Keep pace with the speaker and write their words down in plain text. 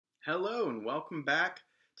Hello and welcome back.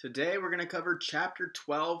 Today we're going to cover Chapter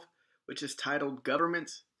 12, which is titled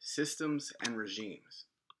Governments, Systems, and Regimes.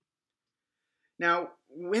 Now,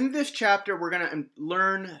 in this chapter, we're going to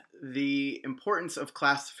learn the importance of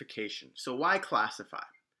classification. So, why classify?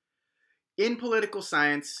 In political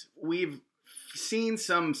science, we've seen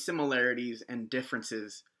some similarities and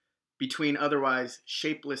differences between otherwise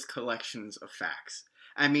shapeless collections of facts.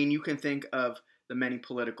 I mean, you can think of the many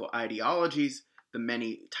political ideologies, the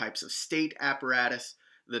many types of state apparatus,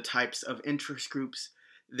 the types of interest groups.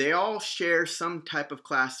 They all share some type of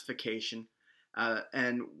classification.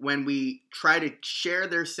 And when we try to share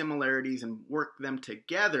their similarities and work them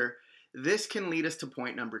together, this can lead us to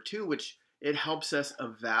point number 2, which it helps us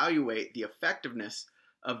evaluate the effectiveness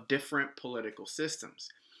of different political systems.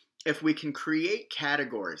 If we can create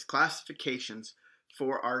categories, classifications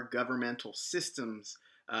for our governmental systems,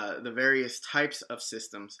 the various types of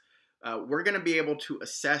systems, we're going to be able to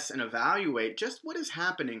assess and evaluate just what is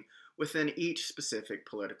happening within each specific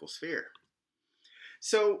political sphere.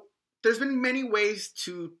 So there's been many ways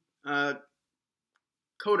to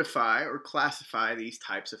codify or classify these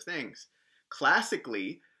types of things.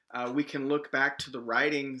 Classically, we can look back to the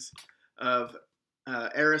writings of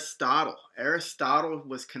Aristotle. Aristotle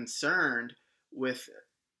was concerned with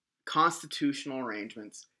constitutional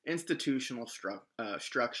arrangements, institutional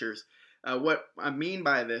structures. What I mean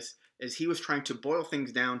by this is he was trying to boil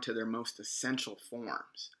things down to their most essential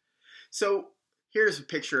forms. So here's a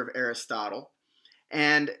picture of Aristotle,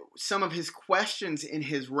 and some of his questions in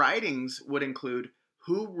his writings would include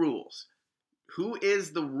who rules? Who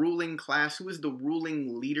is the ruling class? Who is the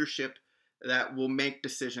ruling leadership that will make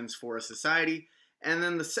decisions for a society? And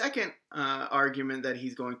then the second argument that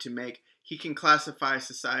he's going to make, he can classify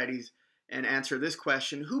societies and answer this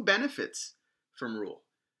question: who benefits from rule?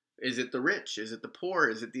 Is it the rich? Is it the poor?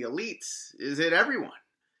 Is it the elites? Is it everyone?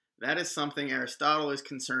 That is something Aristotle is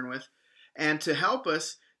concerned with. And to help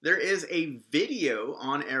us, there is a video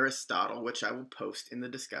on Aristotle, which I will post in the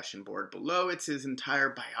discussion board below. It's his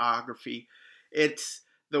entire biography. It's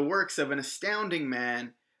the works of an astounding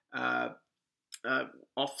man,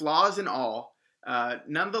 all flaws and all.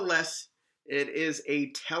 Nonetheless, it is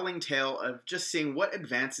a telling tale of just seeing what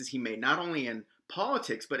advances he made, not only in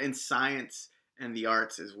politics, but in science and the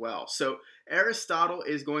arts as well. So Aristotle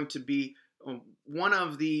is going to be one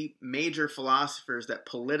of the major philosophers that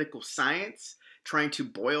political science, trying to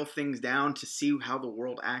boil things down to see how the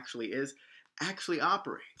world actually is, actually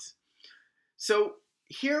operates. So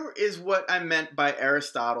here is what I meant by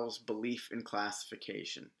Aristotle's belief in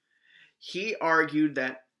classification. He argued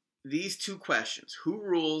that these two questions, who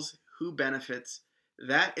rules, who benefits,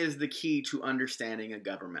 that is the key to understanding a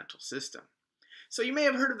governmental system. So you may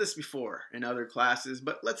have heard of this before in other classes,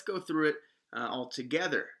 but let's go through it all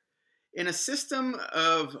together. In a system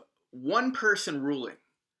of one person ruling,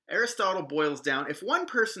 Aristotle boils down, if one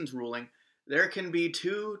person's ruling, there can be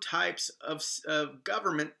two types of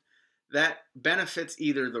government that benefits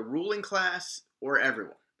either the ruling class or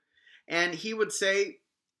everyone. And he would say,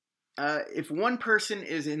 if one person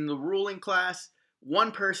is in the ruling class,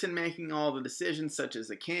 one person making all the decisions, such as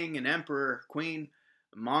a king, an emperor, queen,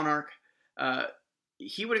 a monarch,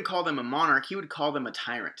 he wouldn't call them a monarch, he would call them a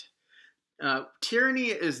tyrant. Tyranny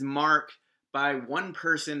is marked by one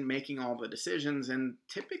person making all the decisions, and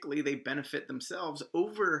typically they benefit themselves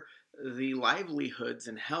over the livelihoods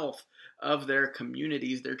and health of their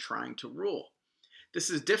communities they're trying to rule. This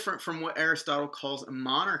is different from what Aristotle calls a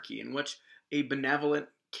monarchy, in which a benevolent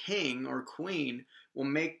king or queen will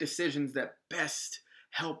make decisions that best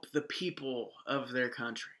help the people of their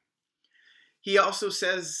country. He also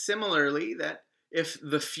says similarly that if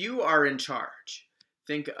the few are in charge,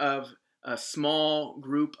 think of a small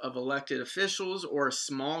group of elected officials or a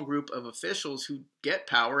small group of officials who get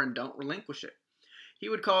power and don't relinquish it. He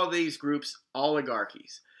would call these groups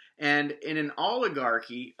oligarchies. And in an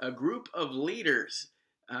oligarchy, a group of leaders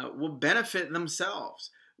will benefit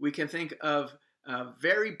themselves. We can think of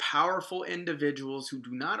very powerful individuals who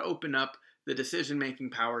do not open up the decision-making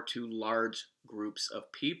power to large groups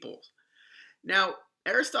of people. Now,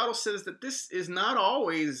 Aristotle says that this is not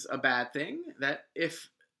always a bad thing, that if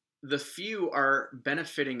the few are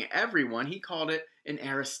benefiting everyone, he called it an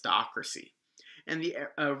aristocracy. And the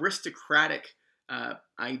aristocratic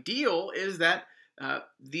ideal is that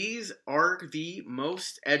these are the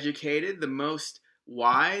most educated, the most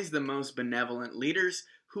wise, the most benevolent leaders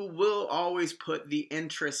who will always put the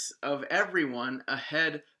interests of everyone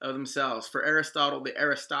ahead of themselves. For Aristotle, the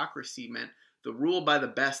aristocracy meant the rule by the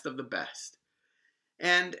best of the best.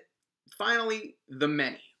 And finally, the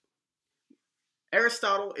many.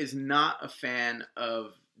 Aristotle is not a fan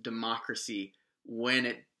of democracy when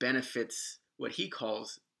it benefits what he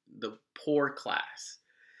calls the poor class.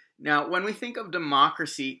 Now, when we think of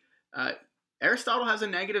democracy, Aristotle has a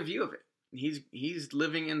negative view of it. He's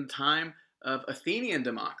living in the time of Athenian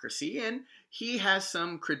democracy, and he has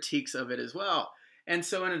some critiques of it as well. And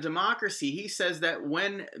so in a democracy, he says that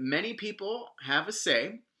when many people have a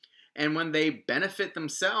say, and when they benefit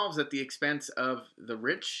themselves at the expense of the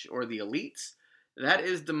rich or the elites, that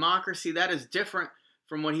is democracy. That is different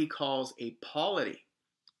from what he calls a polity.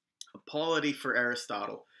 A polity for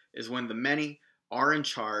Aristotle is when the many are in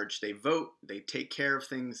charge, they vote, they take care of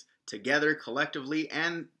things together collectively,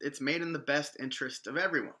 and it's made in the best interest of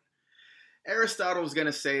everyone. Aristotle was going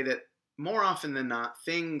to say that more often than not,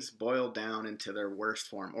 things boil down into their worst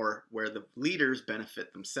form, or where the leaders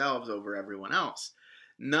benefit themselves over everyone else.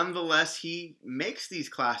 Nonetheless, he makes these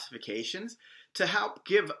classifications to help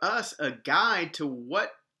give us a guide to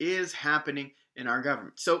what is happening in our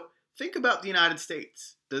government. So think about the United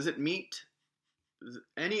States. Does it meet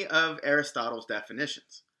any of Aristotle's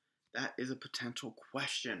definitions? That is a potential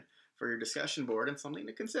question for your discussion board and something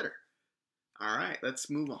to consider. All right, let's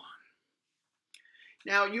move on.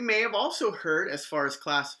 Now, you may have also heard, as far as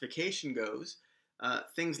classification goes,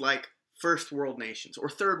 things like first world nations or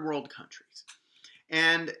third world countries.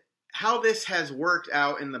 And how this has worked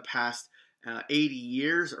out in the past 80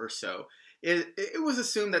 years or so, it was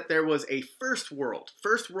assumed that there was a first world.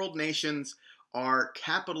 First world nations are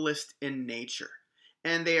capitalist in nature,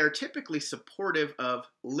 and they are typically supportive of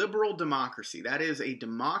liberal democracy. That is a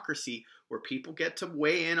democracy where people get to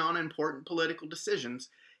weigh in on important political decisions,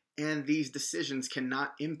 and these decisions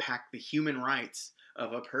cannot impact the human rights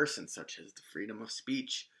of a person, such as the freedom of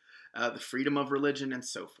speech, the freedom of religion, and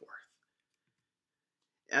so forth.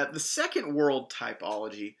 The second world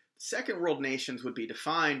typology, second world nations would be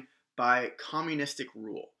defined by communistic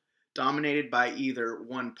rule, dominated by either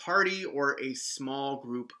one party or a small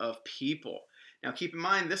group of people. Now keep in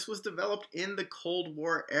mind, this was developed in the Cold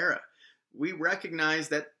War era. We recognize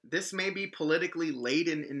that this may be politically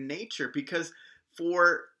laden in nature because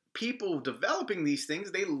for people developing these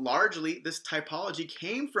things, this typology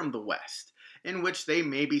came from the West, in which they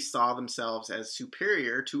maybe saw themselves as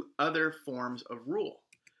superior to other forms of rule.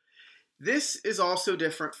 This is also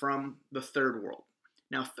different from the third world.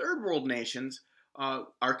 Now, third world nations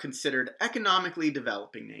are considered economically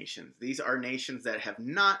developing nations. These are nations that have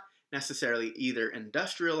not necessarily either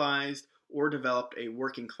industrialized or developed a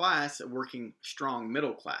working class, a working strong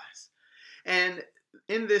middle class. And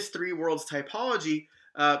in this three worlds typology,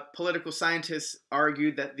 political scientists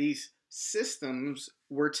argued that these systems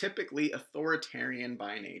were typically authoritarian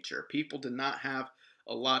by nature. People did not have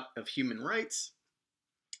a lot of human rights.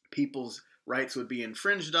 People's rights would be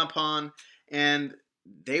infringed upon, and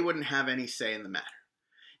they wouldn't have any say in the matter.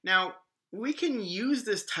 Now, we can use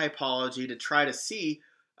this typology to try to see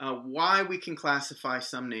why we can classify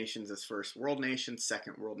some nations as first world nations,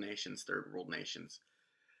 second world nations, third world nations.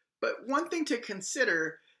 But one thing to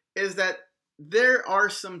consider is that there are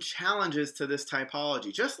some challenges to this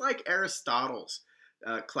typology. Just like Aristotle's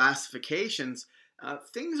classifications,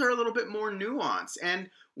 things are a little bit more nuanced. And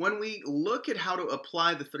when we look at how to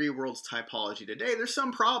apply the three worlds typology today, there's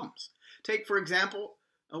some problems. Take, for example,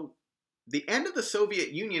 the end of the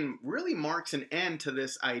Soviet Union really marks an end to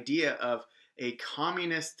this idea of a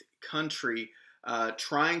communist country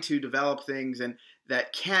trying to develop things and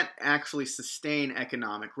that can't actually sustain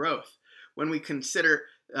economic growth. When we consider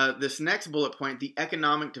this next bullet point, the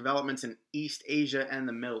economic developments in East Asia and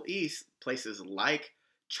the Middle East, places like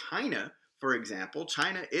China, for example,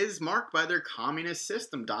 China is marked by their communist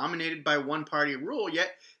system dominated by one-party rule,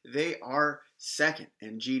 yet they are second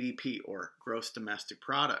in GDP, or gross domestic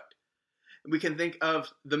product. We can think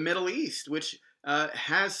of the Middle East, which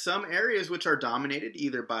has some areas which are dominated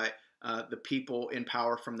either by the people in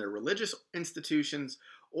power from their religious institutions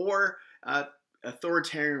or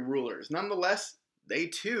authoritarian rulers. Nonetheless, they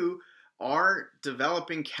too are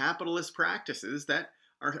developing capitalist practices that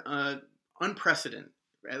are unprecedented,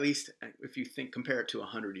 at least if you compare it to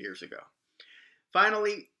 100 years ago.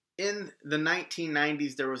 Finally, in the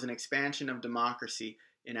 1990s, there was an expansion of democracy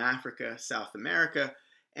in Africa, South America,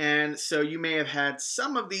 and so you may have had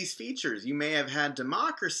some of these features. You may have had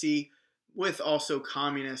democracy with also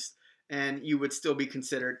communists, and you would still be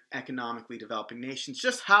considered economically developing nations.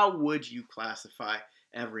 Just how would you classify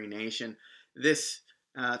every nation? This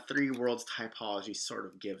three worlds typology sort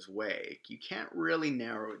of gives way. You can't really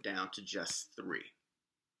narrow it down to just three.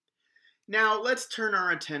 Now, let's turn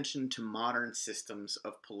our attention to modern systems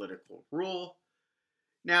of political rule.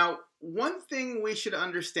 Now, one thing we should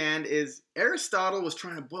understand is Aristotle was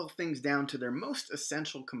trying to boil things down to their most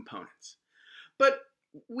essential components. But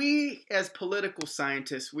We, as political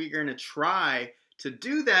scientists, we're going to try to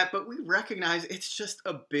do that, but we recognize it's just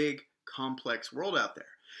a big, complex world out there.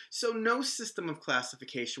 So no system of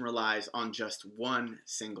classification relies on just one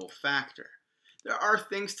single factor. There are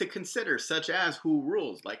things to consider, such as who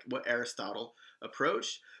rules, like what Aristotle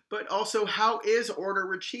approached, but also how is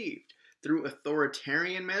order achieved? Through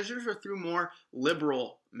authoritarian measures or through more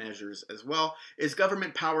liberal measures as well? Is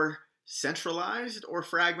government power centralized or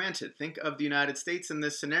fragmented? Think of the United States in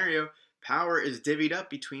this scenario. Power is divvied up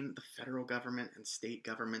between the federal government and state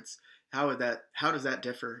governments. How does that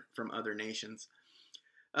differ from other nations?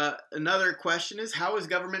 Another question is, how is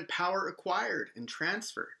government power acquired and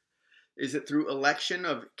transferred? Is it through election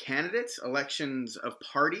of candidates, elections of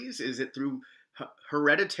parties? Is it through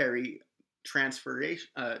hereditary transference?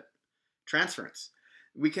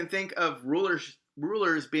 We can think of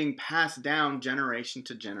rulers being passed down generation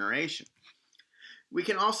to generation. We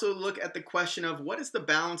can also look at the question of what is the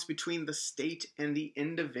balance between the state and the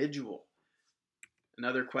individual?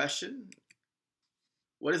 Another question,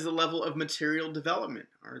 what is the level of material development?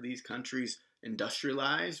 Are these countries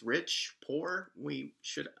industrialized, rich, poor? We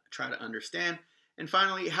should try to understand. And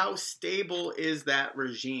finally, how stable is that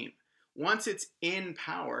regime? Once it's in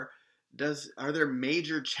power, are there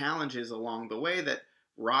major challenges along the way that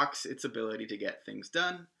rocks its ability to get things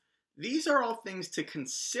done? These are all things to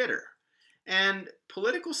consider. And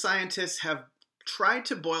political scientists have tried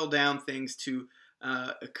to boil down things to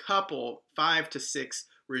a couple, 5 to 6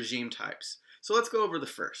 regime types. So let's go over the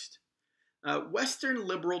first. Western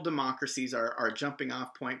liberal democracies are our jumping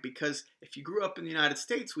off point, because if you grew up in the United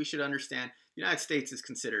States, we should understand the United States is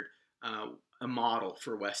considered a model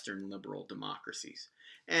for Western liberal democracies.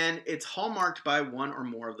 And it's hallmarked by one or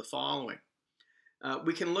more of the following.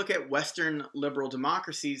 We can look at Western liberal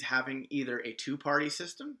democracies having either a two-party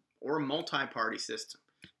system or a multi-party system.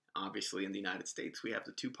 Obviously, in the United States, we have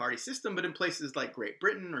the two-party system, but in places like Great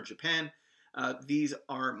Britain or Japan, these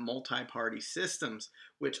are multi-party systems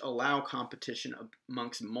which allow competition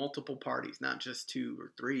amongst multiple parties, not just 2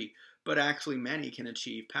 or 3, but actually many can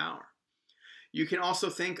achieve power. You can also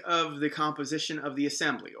think of the composition of the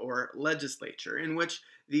assembly or legislature, in which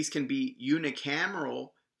these can be unicameral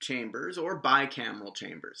chambers or bicameral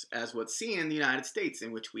chambers, as what's seen in the United States,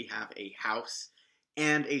 in which we have a House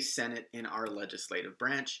and a Senate in our legislative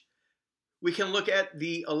branch. We can look at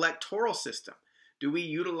the electoral system. Do we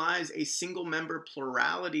utilize a single-member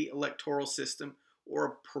plurality electoral system or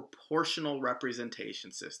a proportional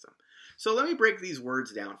representation system? So let me break these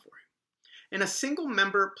words down for you. In a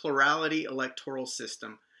single-member plurality electoral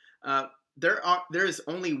system, there is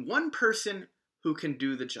only one person who can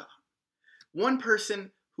do the job. One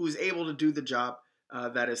person who is able to do the job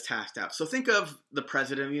that is tasked out. So think of the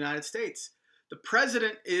President of the United States. The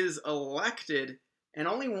President is elected, and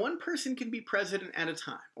only one person can be president at a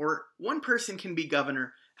time, or one person can be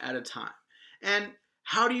governor at a time. And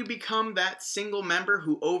how do you become that single member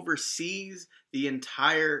who oversees the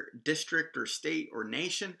entire district or state or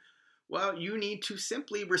nation? Well, you need to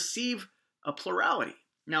simply receive a plurality.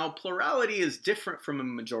 Now, plurality is different from a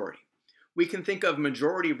majority. We can think of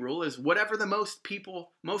majority rule as whatever the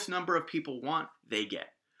most number of people want, they get.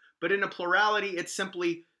 But in a plurality, it's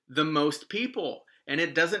simply the most people, and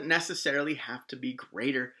it doesn't necessarily have to be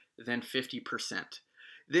greater than 50%.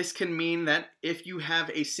 This can mean that if you have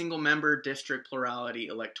a single member district plurality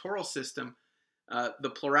electoral system, the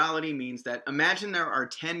plurality means that imagine there are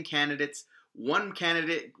 10 candidates, one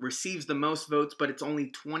candidate receives the most votes, but it's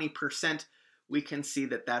only 20%. We can see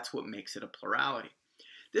that that's what makes it a plurality.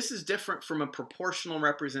 This is different from a proportional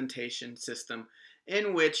representation system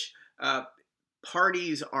in which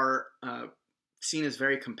parties are seen as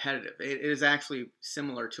very competitive. It is actually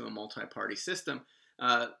similar to a multi-party system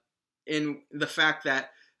in the fact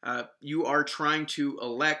that you are trying to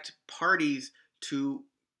elect parties to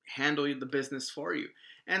handle the business for you.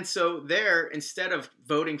 And so there, instead of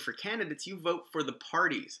voting for candidates, you vote for the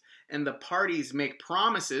parties. And the parties make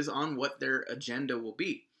promises on what their agenda will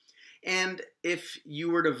be. And if you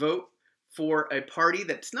were to vote for a party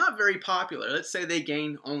that's not very popular, let's say they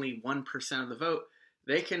gain only 1% of the vote,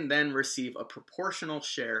 they can then receive a proportional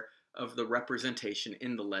share of the representation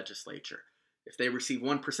in the legislature. If they receive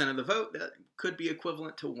 1% of the vote, that could be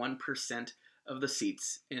equivalent to 1% of the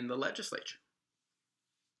seats in the legislature.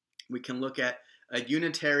 We can look at a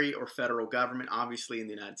unitary or federal government. Obviously, in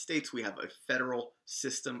the United States, we have a federal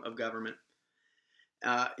system of government.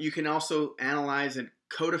 You can also analyze a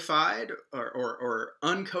codified or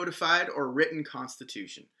uncodified or written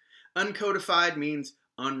constitution. Uncodified means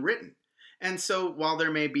unwritten. And so while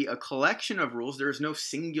there may be a collection of rules, there is no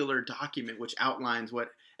singular document which outlines what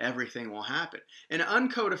everything will happen. An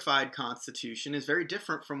uncodified constitution is very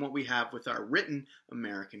different from what we have with our written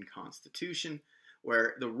American Constitution,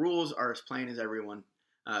 where the rules are as plain as everyone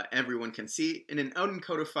can see. In an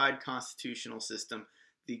uncodified constitutional system,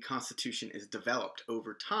 the Constitution is developed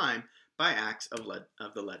over time by acts of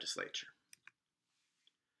the legislature.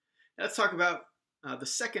 Let's talk about the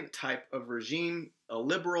second type of regime,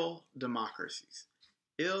 illiberal democracies.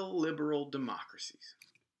 Illiberal democracies.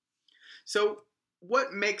 So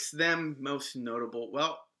what makes them most notable?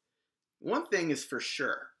 Well, one thing is for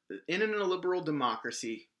sure. In an illiberal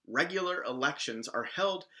democracy, regular elections are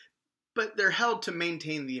held, but they're held to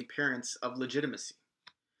maintain the appearance of legitimacy.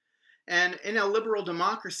 And in illiberal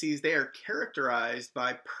democracies, they are characterized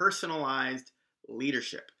by personalized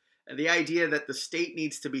leadership. The idea that the state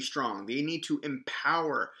needs to be strong, they need to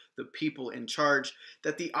empower the people in charge,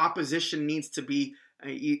 that the opposition needs to be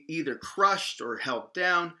either crushed or held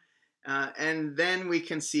down. And then we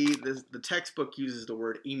can see the textbook uses the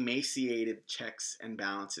word emaciated checks and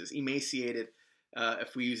balances. Emaciated,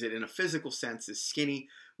 if we use it in a physical sense, is skinny.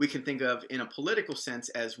 We can think of in a political sense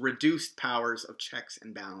as reduced powers of checks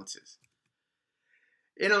and balances.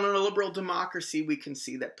 In a illiberal democracy, we can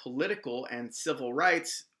see that political and civil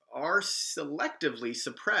rights are selectively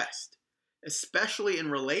suppressed, especially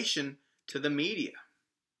in relation to the media.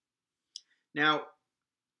 Now,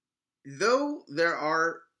 though there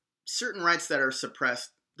are certain rights that are suppressed,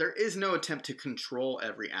 there is no attempt to control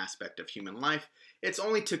every aspect of human life. It's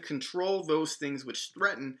only to control those things which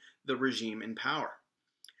threaten the regime in power.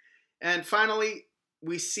 And finally,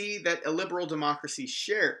 we see that illiberal democracies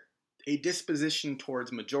share a disposition towards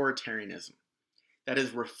majoritarianism that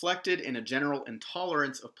is reflected in a general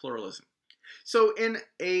intolerance of pluralism. So in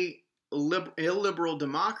a illiberal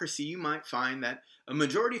democracy, you might find that a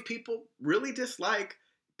majority of people really dislike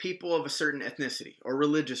people of a certain ethnicity or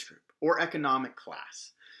religious group or economic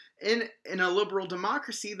class. In a liberal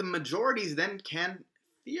democracy, the majorities then can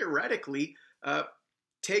theoretically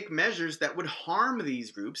take measures that would harm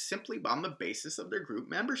these groups simply on the basis of their group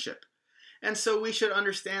membership. And so we should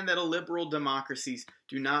understand that illiberal democracies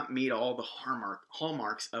do not meet all the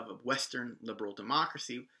hallmarks of a Western liberal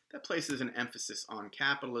democracy that places an emphasis on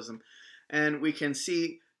capitalism. And we can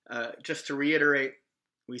see, just to reiterate,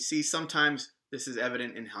 we see sometimes this is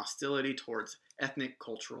evident in hostility towards ethnic,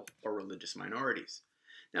 cultural, or religious minorities.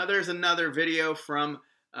 Now there's another video from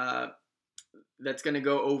that's going to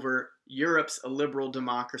go over Europe's illiberal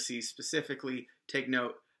democracy, specifically take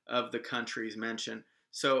note of the countries mentioned.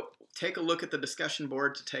 So take a look at the discussion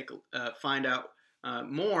board to find out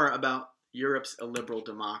more about Europe's illiberal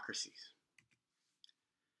democracies.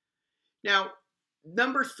 Now,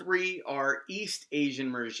 number 3 are East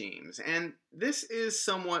Asian regimes, and this is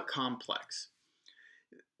somewhat complex.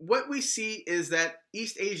 What we see is that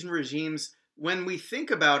East Asian regimes, when we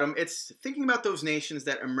think about them, it's thinking about those nations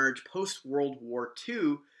that emerged post-World War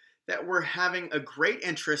II that were having a great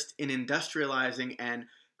interest in industrializing, and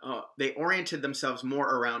they oriented themselves more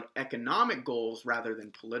around economic goals rather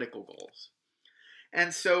than political goals.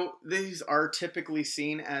 And so these are typically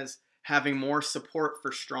seen as having more support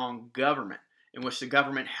for strong government, in which the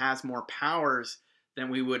government has more powers than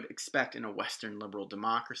we would expect in a Western liberal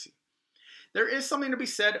democracy. There is something to be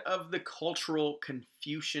said of the cultural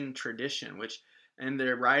Confucian tradition, which in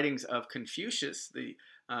the writings of Confucius, the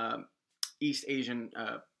East Asian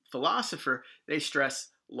philosopher, they stress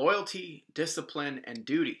loyalty, discipline, and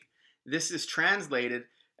duty. This is translated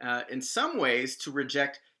in some ways to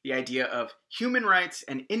reject the idea of human rights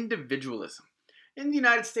and individualism. In the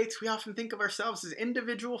United States, we often think of ourselves as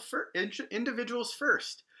individuals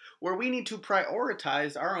first, where we need to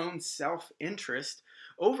prioritize our own self-interest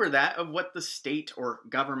over that of what the state or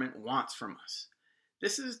government wants from us.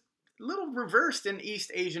 This is a little reversed in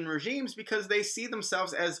East Asian regimes because they see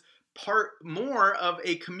themselves as part more of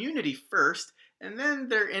a community first, and then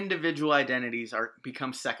their individual identities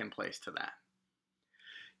become second place to that.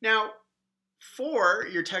 Now, 4,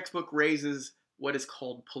 your textbook raises what is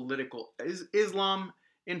called political Islam.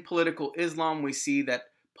 In political Islam, we see that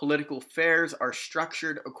political affairs are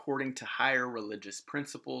structured according to higher religious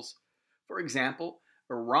principles. For example,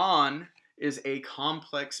 Iran is a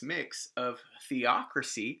complex mix of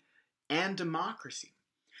theocracy and democracy.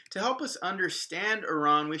 To help us understand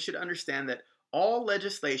Iran, we should understand that all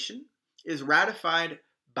legislation is ratified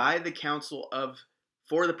by the Council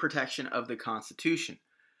for the Protection of the Constitution.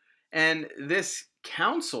 And this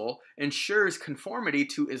council ensures conformity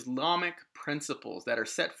to Islamic principles that are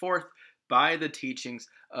set forth by the teachings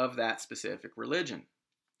of that specific religion.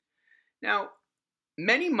 Now,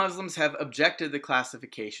 Many Muslims have objected the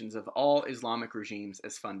classifications of all Islamic regimes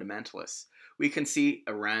as fundamentalists. We can see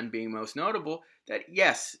Iran being most notable that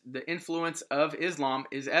yes, the influence of Islam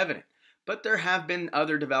is evident, but there have been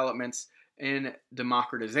other developments in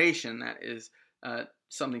democratization that is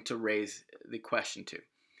something to raise the question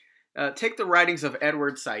to. Take the writings of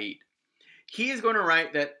Edward Said. He is going to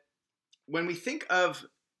write that when we think of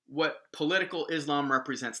what political Islam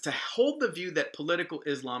represents, to hold the view that political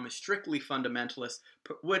Islam is strictly fundamentalist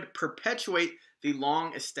would perpetuate the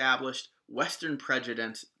long-established Western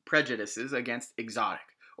prejudices against exotic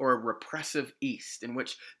or a repressive East, in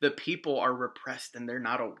which the people are repressed and they're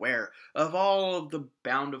not aware of all of the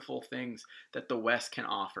bountiful things that the West can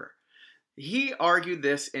offer. He argued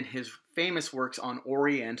this in his famous works on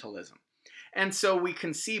Orientalism. And so we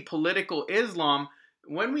can see political Islam,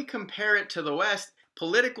 when we compare it to the West,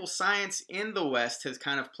 political science in the West has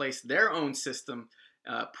kind of placed their own system,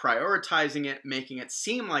 prioritizing it, making it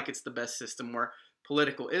seem like it's the best system, where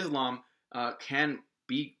political Islam can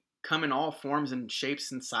come in all forms and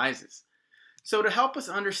shapes and sizes. So to help us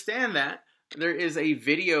understand that, there is a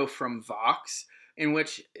video from Vox in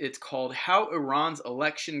which it's called How Iran's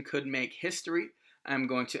Election Could Make History. I'm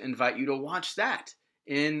going to invite you to watch that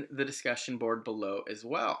in the discussion board below as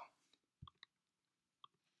well.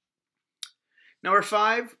 Number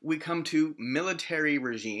 5, we come to military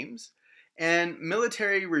regimes. And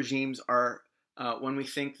military regimes are when we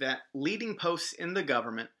think that leading posts in the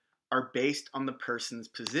government are based on the person's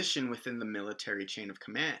position within the military chain of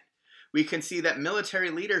command. We can see that military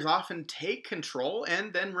leaders often take control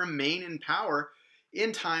and then remain in power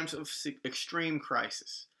in times of extreme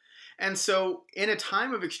crisis. And so in a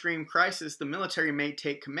time of extreme crisis, the military may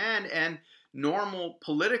take command, and normal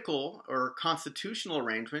political or constitutional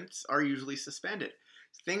arrangements are usually suspended.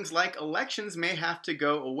 Things like elections may have to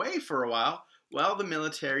go away for a while the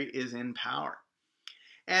military is in power.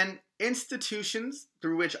 And institutions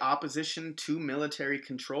through which opposition to military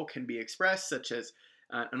control can be expressed, such as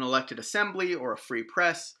an elected assembly or a free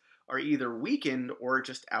press, are either weakened or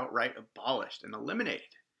just outright abolished and eliminated.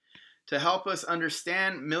 To help us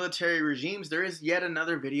understand military regimes, there is yet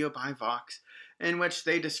another video by Vox in which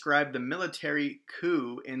they describe the military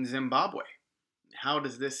coup in Zimbabwe. How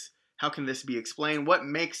can this be explained? What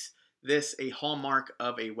makes this a hallmark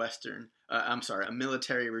of a a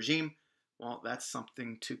military regime? Well, that's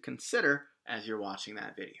something to consider as you're watching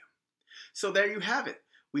that video. So there you have it.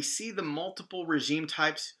 We see the multiple regime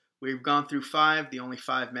types. We've gone through 5, the only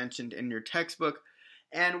 5 mentioned in your textbook,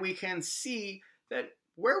 and we can see that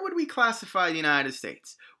where would we classify the United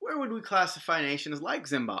States? Where would we classify nations like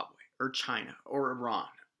Zimbabwe, or China, or Iran,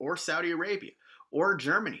 or Saudi Arabia, or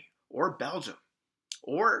Germany, or Belgium,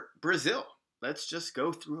 or Brazil? Let's just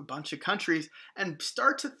go through a bunch of countries and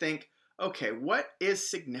start to think, okay, what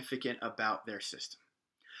is significant about their system?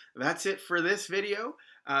 That's it for this video.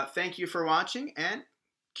 Thank you for watching, and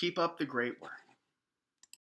keep up the great work.